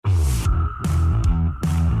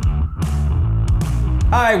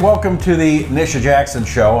Hi, welcome to the Nisha Jackson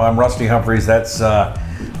Show. I'm Rusty Humphries. That's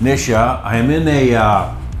Nisha. I'm in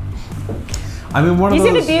one of those. He's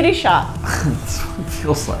in a beauty shop. That's what it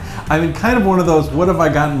feels like. I'm in kind of one of those "what have I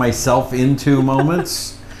gotten myself into"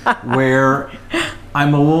 moments, where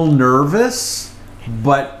I'm a little nervous,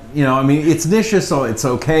 but it's Nisha, so it's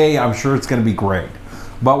okay. I'm sure it's going to be great.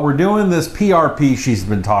 But we're doing this PRP she's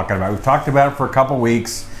been talking about. We've talked about it for a couple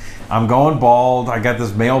weeks. I'm going bald. I got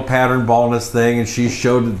this male pattern baldness thing, and she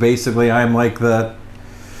showed that basically I'm like the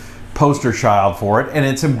poster child for it, and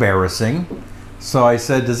it's embarrassing. So I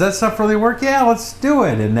said, does that stuff really work? Yeah, let's do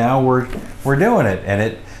it. And now we're doing it, and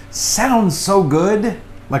it sounds so good.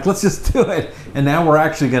 Like, let's just do it. And now we're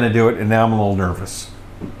actually going to do it, and now I'm a little nervous.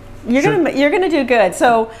 You're gonna do good.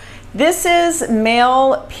 So this is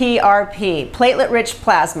male PRP, platelet-rich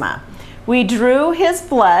plasma. We drew his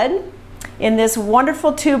blood in this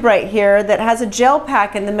wonderful tube right here that has a gel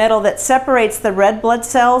pack in the middle that separates the red blood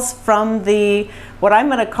cells from the, what I'm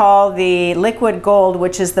going to call the liquid gold,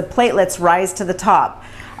 which is the platelets rise to the top.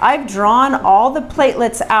 I've drawn all the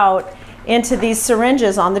platelets out into these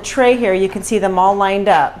syringes on the tray here. You can see them all lined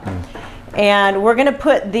up. And we're going to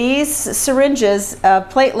put these syringes of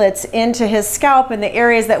platelets into his scalp in the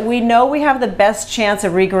areas that we know we have the best chance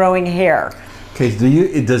of regrowing hair. Okay,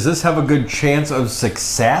 does this have a good chance of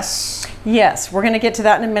success? Yes, we're going to get to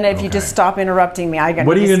that in a minute. If you just stop interrupting me. What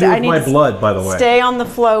are you going to do with my blood, by the way? Stay on the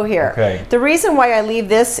flow here. Okay. The reason why I leave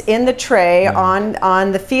this in the tray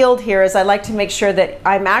on the field here is I like to make sure that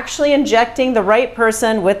I'm actually injecting the right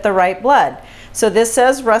person with the right blood. So this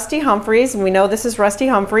says Rusty Humphries, and we know this is Rusty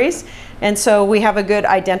Humphries, and so we have a good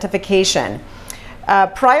identification.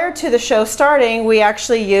 Prior to the show starting, we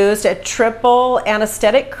actually used a triple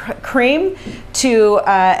anesthetic cream to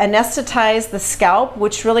anesthetize the scalp,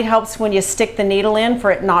 which really helps when you stick the needle in for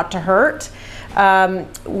it not to hurt.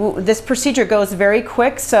 This procedure goes very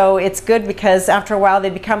quick, so it's good because after a while they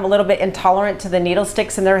become a little bit intolerant to the needle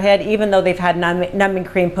sticks in their head, even though they've had numbing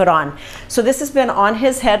cream put on. So this has been on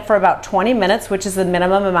his head for about 20 minutes, which is the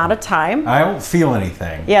minimum amount of time. I don't feel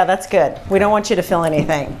anything. Yeah, that's good. We don't want you to feel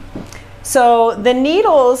anything. So the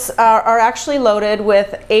needles are actually loaded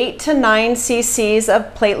with 8 to 9 cc's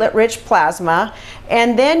of platelet-rich plasma,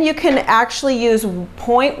 and then you can actually use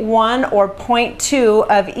 0.1 or 0.2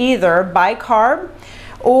 of either bicarb,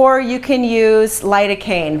 or you can use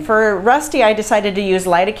lidocaine. For Rusty, I decided to use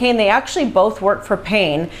lidocaine. They actually both work for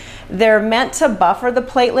pain. They're meant to buffer the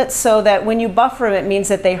platelets so that when you buffer them, it means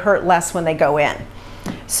that they hurt less when they go in.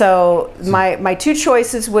 So my two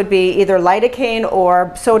choices would be either lidocaine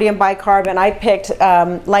or sodium bicarb, and I picked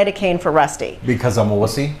lidocaine for Rusty. Because I'm a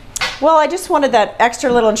wussy? Well, I just wanted that extra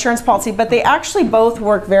little insurance policy, but they actually both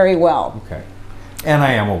work very well. Okay. And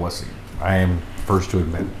I am a wussy. I am first to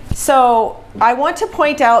admit. So I want to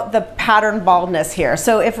point out the pattern baldness here.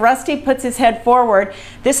 So if Rusty puts his head forward,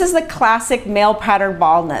 this is the classic male pattern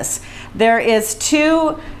baldness. There is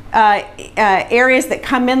two areas that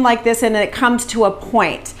come in like this, and it comes to a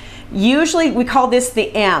point. Usually we call this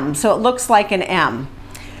the M, so it looks like an M.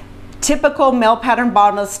 Typical male pattern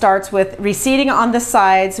baldness starts with receding on the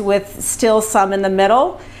sides with still some in the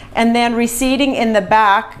middle, and then receding in the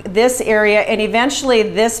back, this area, and eventually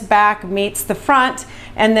this back meets the front,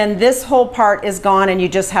 and then this whole part is gone and you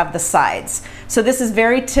just have the sides. So this is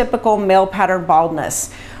very typical male pattern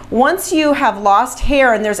baldness. Once you have lost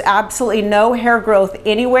hair and there's absolutely no hair growth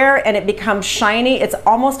anywhere and it becomes shiny, it's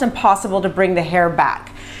almost impossible to bring the hair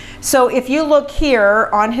back. So if you look here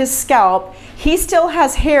on his scalp, he still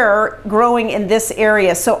has hair growing in this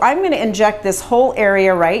area. So I'm going to inject this whole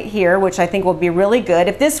area right here, which I think will be really good.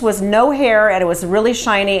 If this was no hair and it was really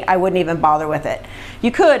shiny, I wouldn't even bother with it.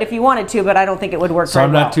 You could if you wanted to, but I don't think it would work very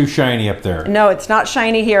well. So I'm not too shiny up there. No, it's not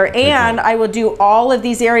shiny here. And I will do all of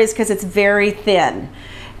these areas because it's very thin.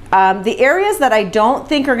 The areas that I don't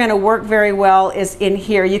think are going to work very well is in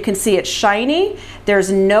here. You can see it's shiny.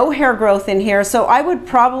 There's no hair growth in here. So I would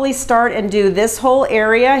probably start and do this whole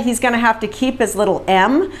area. He's going to have to keep his little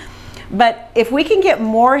M. But if we can get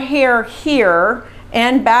more hair here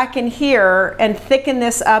and back in here and thicken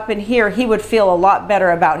this up in here, he would feel a lot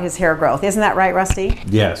better about his hair growth. Isn't that right, Rusty?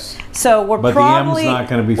 Yes. So but the M's not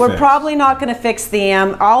going to be fixed. We're probably not going to fix the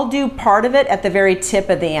M. I'll do part of it at the very tip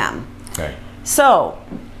of the M. Okay. So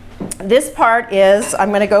this part is, I'm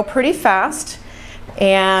going to go pretty fast,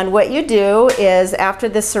 and what you do is after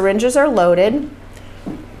the syringes are loaded,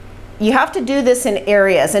 you have to do this in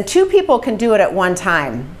areas, and 2 people can do it at one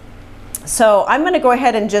time. So I'm going to go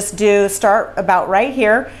ahead and just start about right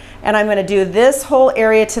here, and I'm going to do this whole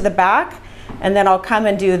area to the back, and then I'll come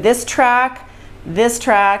and do this track,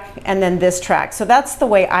 and then this track. So that's the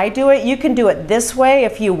way I do it. You can do it this way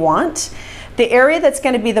if you want. The area that's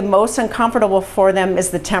going to be the most uncomfortable for them is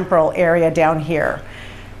the temporal area down here.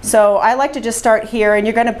 So I like to just start here, and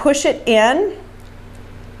you're going to push it in,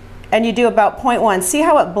 and you do about 0.1. See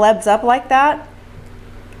how it blebs up like that?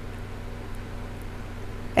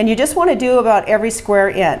 And you just want to do about every square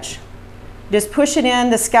inch. Just push it in.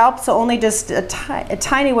 The scalp's only just a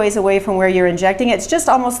tiny ways away from where you're injecting it. It's just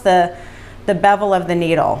almost the bevel of the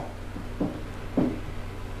needle.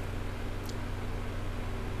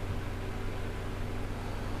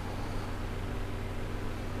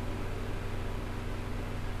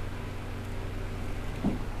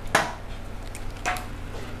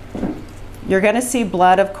 You're going to see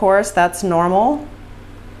blood, of course, that's normal.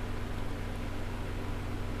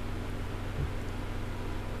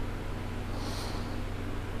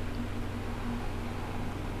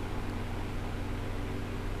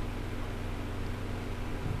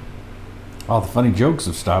 All the funny jokes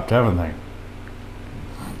have stopped, haven't they?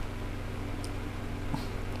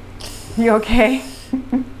 You okay?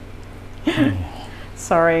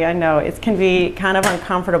 Sorry, I know it can be kind of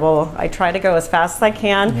uncomfortable. I try to go as fast as I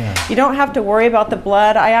can. Yeah. You don't have to worry about the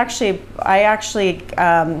blood. I actually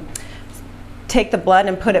take the blood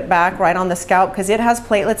and put it back right on the scalp because it has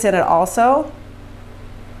platelets in it also.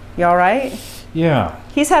 You all right? Yeah.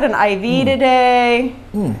 He's had an IV today.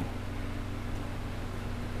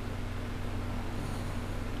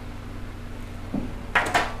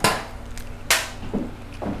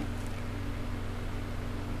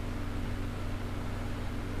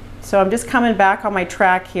 So I'm just coming back on my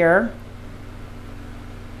track here.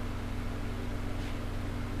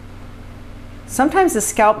 Sometimes the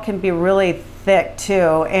scalp can be really thick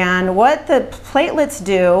too, and what the platelets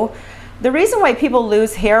do, the reason why people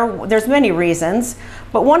lose hair, there's many reasons,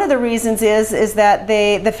 but one of the reasons is that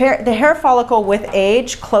the hair follicle with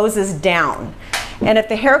age closes down. And if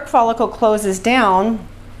the hair follicle closes down,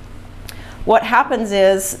 what happens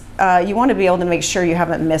is you want to be able to make sure you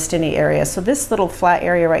haven't missed any areas. So this little flat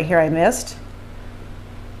area right here I missed.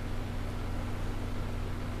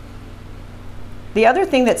 The other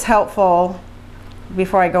thing that's helpful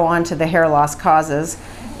before I go on to the hair loss causes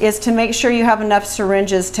is to make sure you have enough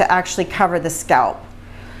syringes to actually cover the scalp.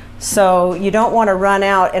 So you don't want to run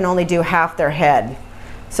out and only do half their head.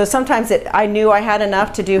 So sometimes I knew I had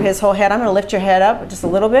enough to do his whole head. I'm going to lift your head up just a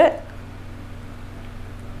little bit.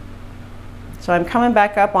 So I'm coming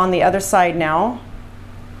back up on the other side now.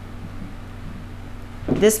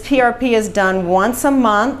 This PRP is done once a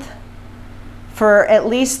month for at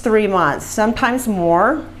least 3 months, sometimes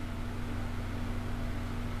more.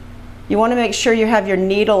 You want to make sure you have your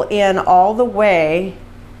needle in all the way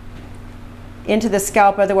into the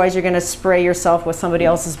scalp, otherwise you're going to spray yourself with somebody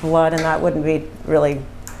else's blood, and that wouldn't be really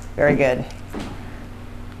very good.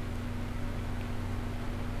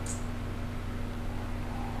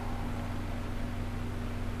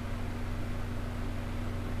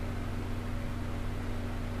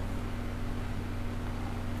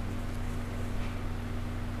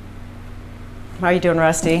 How are you doing,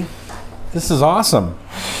 Rusty? This is awesome.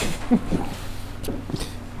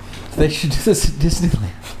 They should do this at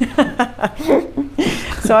Disneyland.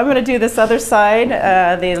 So I'm going to do this other side,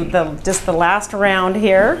 just the last round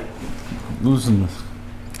here. Losing this.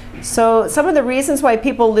 So some of the reasons why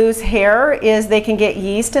people lose hair is they can get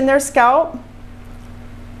yeast in their scalp.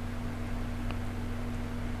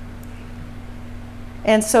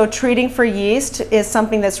 And so treating for yeast is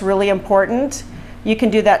something that's really important. You can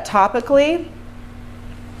do that topically.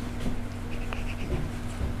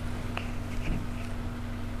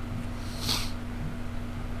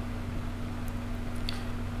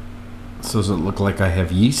 So does it look like I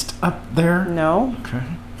have yeast up there? No. Okay.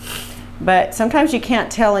 But sometimes you can't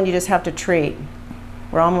tell and you just have to treat.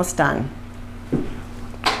 We're almost done. I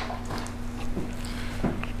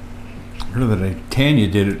heard that Tanya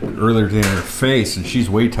did it earlier today in her face, and she's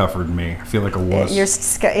way tougher than me. I feel like a wuss. You're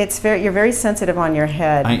very sensitive on your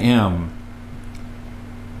head. I am.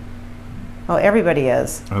 Well, everybody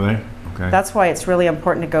is. Are they? Okay. That's why it's really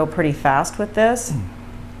important to go pretty fast with this.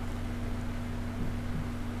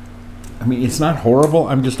 I mean, it's not horrible.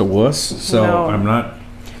 I'm just a wuss, so No. I'm not.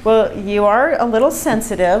 Well, you are a little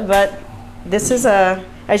sensitive, but this is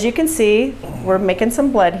as you can see, we're making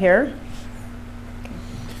some blood here.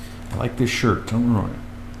 I like this shirt. Don't ruin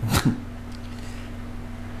it.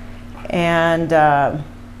 And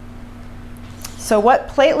so what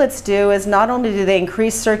platelets do is not only do they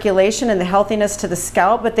increase circulation and the healthiness to the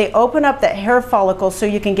scalp, but they open up that hair follicle so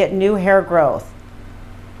you can get new hair growth.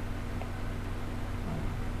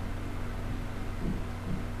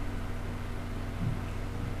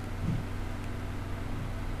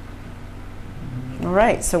 All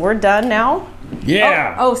right, so we're done now.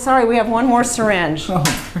 Yeah. Oh, sorry, we have one more syringe. Oh,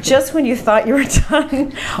 Just when you thought you were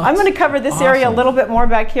done. I'm going to cover this area a awesome. little bit more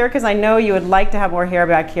back here because I know you would like to have more hair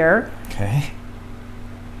back here. Okay.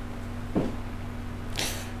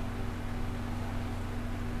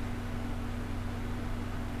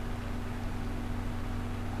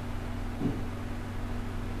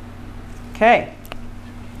 Okay.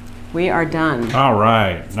 We are done. All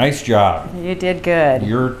right. Nice job. You did good.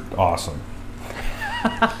 You're awesome.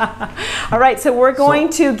 All right, so we're going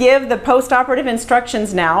to give the post-operative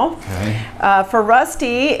instructions now. Okay. For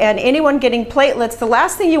Rusty and anyone getting platelets, the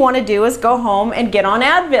last thing you want to do is go home and get on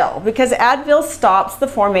Advil because Advil stops the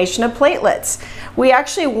formation of platelets. We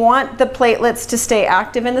actually want the platelets to stay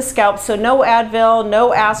active in the scalp, so no Advil,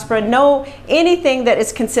 no aspirin, no anything that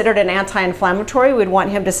is considered an anti-inflammatory we'd want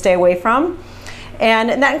him to stay away from. And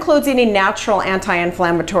that includes any natural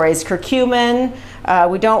anti-inflammatories, curcumin.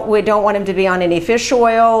 We don't want him to be on any fish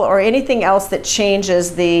oil or anything else that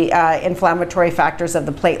changes the inflammatory factors of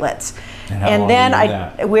the platelets. And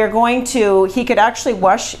then we're going to, he could actually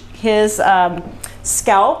wash his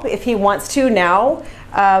scalp if he wants to now.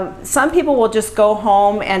 Some people will just go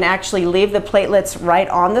home and actually leave the platelets right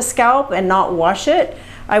on the scalp and not wash it.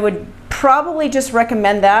 I would probably just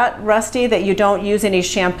recommend that, Rusty, that you don't use any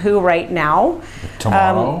shampoo right now.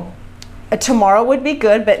 Tomorrow? Tomorrow would be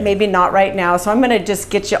good, but maybe not right now. So I'm going to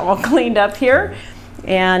just get you all cleaned up here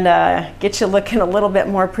and get you looking a little bit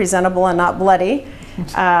more presentable and not bloody.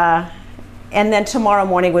 And then tomorrow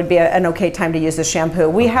morning would be an okay time to use the shampoo.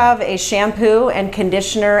 We have a shampoo and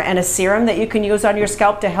conditioner and a serum that you can use on your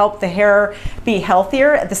scalp to help the hair be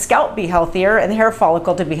healthier, the scalp be healthier, and the hair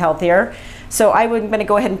follicle to be healthier. So I'm going to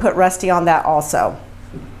go ahead and put Rusty on that also.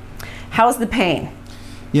 How's the pain?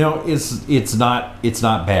 You know, it's not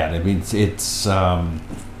bad. I mean, it's I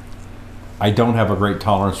don't have a great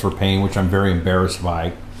tolerance for pain, which I'm very embarrassed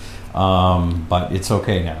by, but it's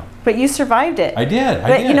okay now. But you survived it. I did.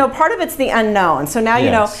 But you know, part of it's the unknown. So now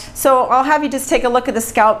you know. So I'll have you just take a look at the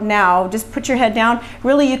scalp now. Just put your head down.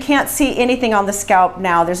 Really, you can't see anything on the scalp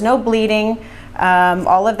now. There's no bleeding.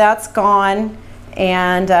 All of that's gone.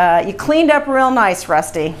 And you cleaned up real nice,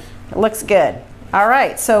 Rusty. It looks good. All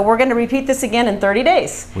right, so we're going to repeat this again in 30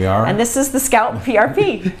 days. We are? And this is the scalp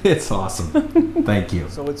PRP. It's awesome. Thank you.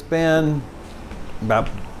 So it's been about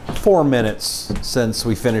 4 minutes since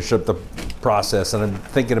we finished up the process, and I'm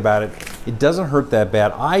thinking about it. It doesn't hurt that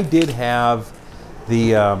bad. I did have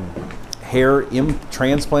the hair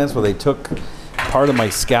transplants where they took part of my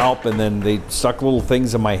scalp and then they stuck little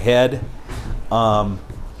things in my head.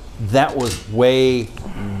 That was way,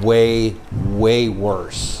 way, way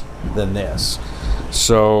worse than this.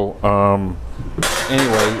 So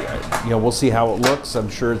anyway, you know, we'll see how it looks. I'm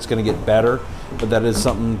sure it's going to get better, but that is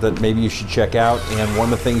something that maybe you should check out. And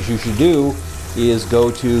one of the things you should do is go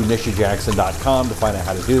to nishajackson.com to find out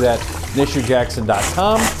how to do that.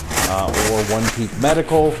 nishajackson.com or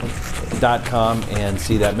onepeakmedical.com and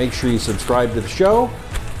see that. Make sure you subscribe to the show.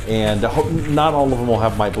 And not all of them will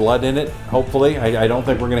have my blood in it, hopefully. I don't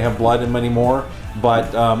think we're going to have blood in them anymore.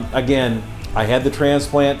 But again, I had the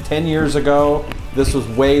transplant 10 years ago. This was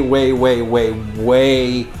way, way, way, way,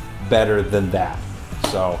 way better than that.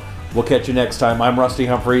 So we'll catch you next time. I'm Rusty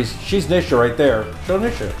Humphries. She's Nisha right there. Show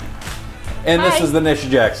Nisha. And this is the Nisha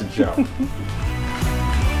Jackson Show.